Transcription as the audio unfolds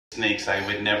snakes. I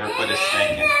would never put a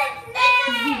snake in.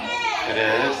 It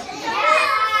is?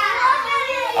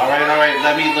 All right,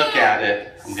 let me look at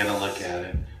it. I'm going to look at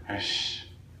it. Shh.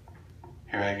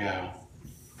 Here I go.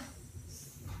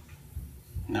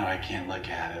 No, I can't look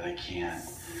at it. I can't.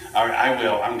 All right, I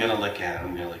will. I'm going to look at it.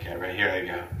 I'm going to look at it. Right here I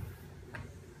go.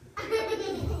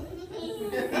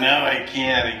 No, I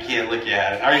can't. I can't look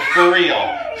at it. All right, for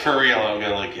real. For real, I'm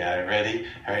going to look at it. Ready?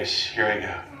 All right, here I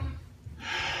go.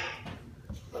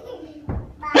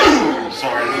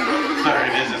 Sorry,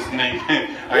 there's a snake.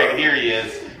 All right, here he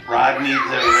is. Rodney the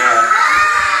rabbit.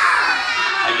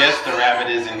 I guess the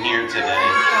rabbit isn't here today.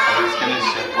 I was going to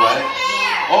show, what?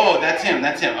 Oh, that's him,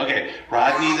 that's him. Okay,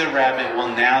 Rodney the rabbit will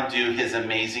now do his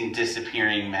amazing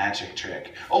disappearing magic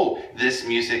trick. Oh, this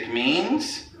music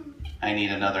means I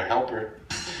need another helper.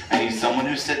 I need someone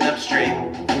who's sitting up straight,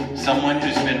 someone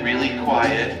who's been really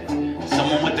quiet,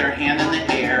 someone with their hand in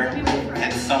the air,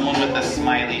 and someone with a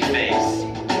smiley face.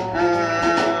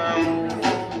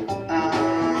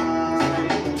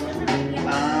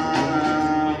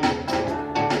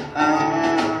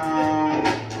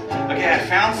 Okay, I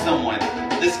found someone.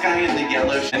 This guy in the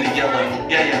yellow.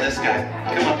 Yeah, this guy.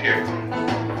 Come up here.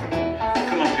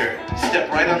 Come up here. Step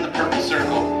right on the purple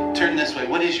circle. Turn this way.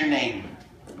 What is your name?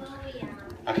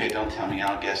 Okay, don't tell me.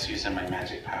 I'll guess using my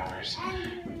magic powers.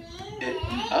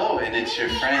 Oh, and it's your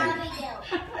friend,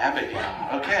 Abigail.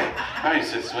 Okay. All right,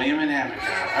 so it's William and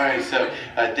Abigail. All right, so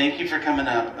thank you for coming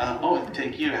up. Oh,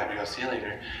 thank you, Abigail. See you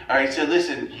later. All right, so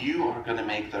listen, you are going to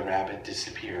make the rabbit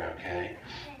disappear, okay?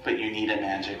 But you need a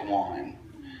magic wand.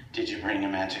 Did you bring a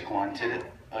magic wand today?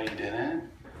 Oh, you didn't?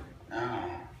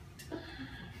 Oh.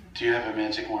 Do you have a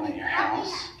magic wand at your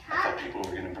house? I thought people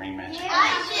were going to bring magic wands.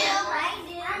 I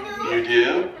do. You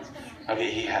do? Okay,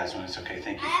 he has one. It's okay.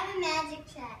 Thank you. I have a magic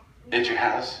set. At your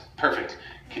house? Perfect.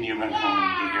 Can you run home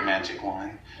and get your magic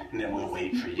wand? And then we'll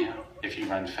wait for you. If you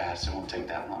run fast, it won't take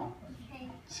that long. Okay.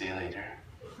 See you later.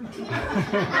 No,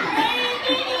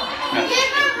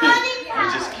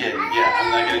 I'm just kidding. Yeah,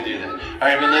 I'm not going to do that. All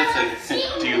right, but listen.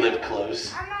 Do you live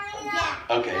close?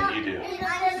 Okay, you do.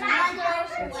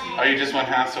 Are you just one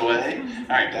house away?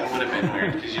 All right, that would have been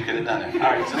weird because you could have done it.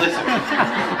 All right, so listen.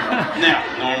 Now,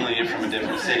 normally you're from a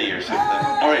different city or something.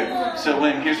 All right, so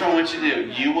William, here's what I want you to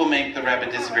do. You will make the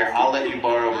rabbit disappear. I'll let you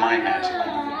borrow my magic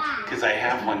wand because I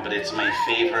have one, but it's my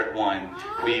favorite one.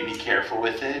 Will you be careful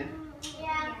with it?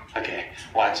 Okay,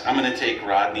 watch. I'm going to take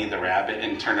Rodney the rabbit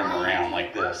and turn him around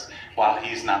like this. While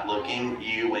he's not looking,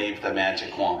 you wave the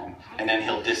magic wand, and then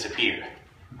he'll disappear.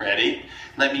 Ready?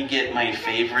 Let me get my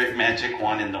favorite magic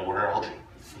wand in the world.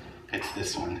 It's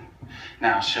this one.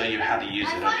 Now I'll show you how to use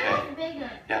it, okay?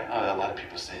 Yeah, oh, a lot of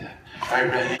people say that. All right,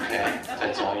 ready? Okay,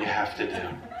 that's all you have to do.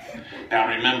 Now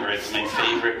remember, it's my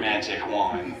favorite magic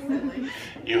wand.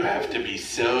 You have to be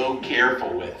so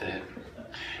careful with it.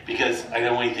 Because I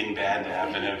don't want anything bad to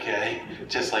happen, okay?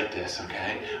 Just like this,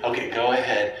 okay? Okay, go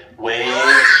ahead. Wave.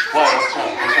 What? What's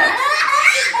wrong? What's wrong?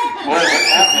 What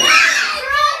happened?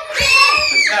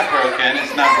 It's not broken.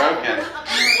 It's not broken.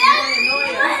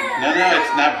 No,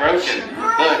 it's not broken.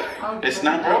 Look, it's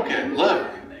not broken. Look.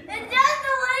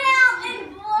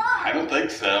 I don't think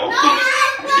so.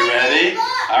 You ready?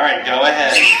 All right, go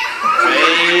ahead.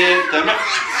 Wave them.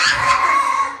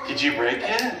 Did you break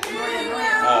it?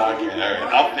 Oh, okay, all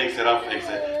right. I'll fix it.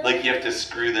 Like, you have to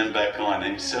screw them back on.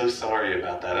 I'm so sorry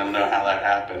about that. I don't know how that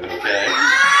happened, okay?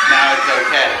 Now it's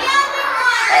okay.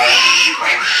 All right.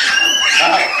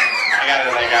 Oh, I got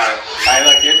it. All right,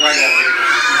 look, here's what I got.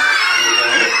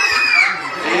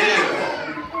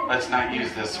 Ew. Let's not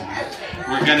use this one.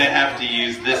 We're going to have to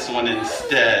use this one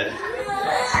instead.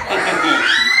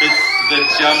 It's the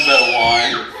jumbo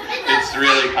one. It's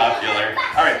really popular.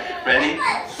 All right, ready?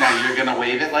 Now you're going to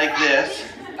wave it like this,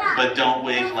 but don't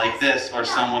wave like this or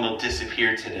someone will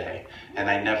disappear today, and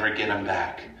I never get them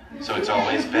back. So it's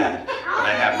always bad. But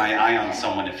I have my eye on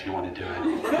someone if you want to do it.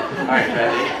 All right,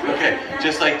 ready? Okay,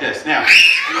 just like this. Now,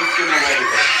 who's going to wave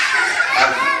it?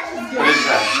 What is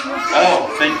that? Oh,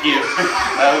 thank you.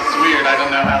 That was weird. I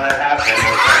don't know how that happened.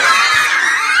 Okay.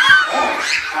 Oh,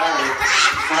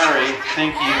 sorry.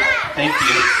 Thank you.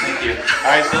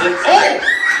 All right, so let's. Oh!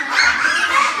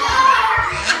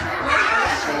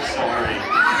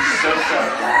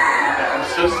 I'm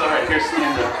so sorry. Here,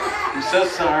 stand up. I'm so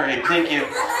sorry. Thank you.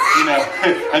 You know,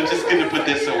 I'm just going to put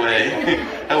this away.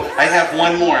 Oh, I have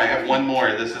one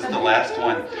more. This is the last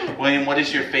one. William, what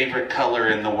is your favorite color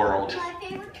in the world? My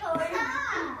favorite color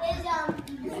is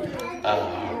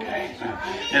Oh, okay.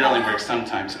 It only works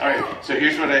sometimes. All right, so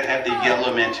here's what I have, the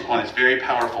yellow magic wand. It's very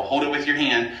powerful. Hold it with your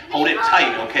hand. Hold it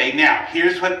tight, okay? Now,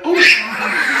 here's what... Ooh.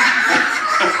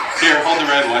 Here, hold the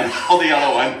red one. Hold the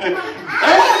yellow one.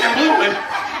 Oh,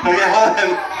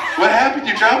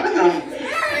 dropping them.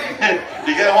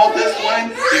 You gotta hold this one.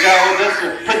 You gotta hold this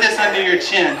one. Put this under your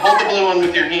chin. Hold the blue one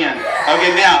with your hand.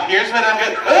 Okay, now, here's what I'm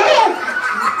gonna... Oh!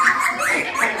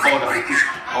 Hold on.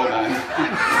 Hold on.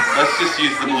 Let's just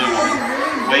use the blue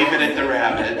one. Wave it at the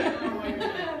rabbit.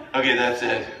 Okay, that's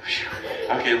it.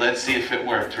 Okay, let's see if it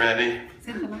worked. Ready?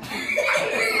 You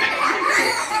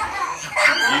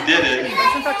did it.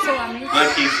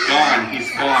 Look, he's gone.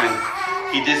 He's gone.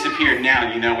 He disappeared.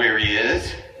 Now, you know where he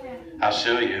is? I'll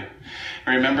show you.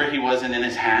 Remember, he wasn't in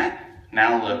his hat?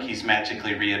 Now look, he's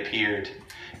magically reappeared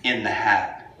in the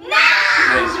hat.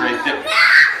 He's right there.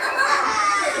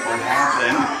 What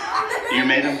happened? You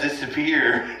made him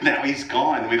disappear. Now he's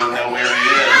gone. We don't know where he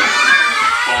is.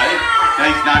 What? No,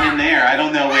 he's not in there. I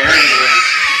don't know where he is.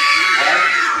 What?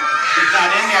 He's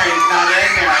not in there. He's not in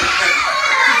there.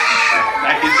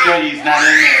 I can show you he's not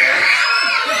in there.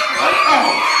 What?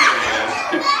 Oh, there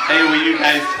he is. Hey, will you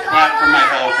guys clap for my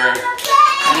helper?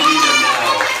 I don't even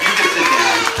know. You can sit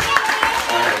down.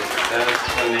 All right, that was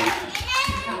funny.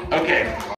 Okay.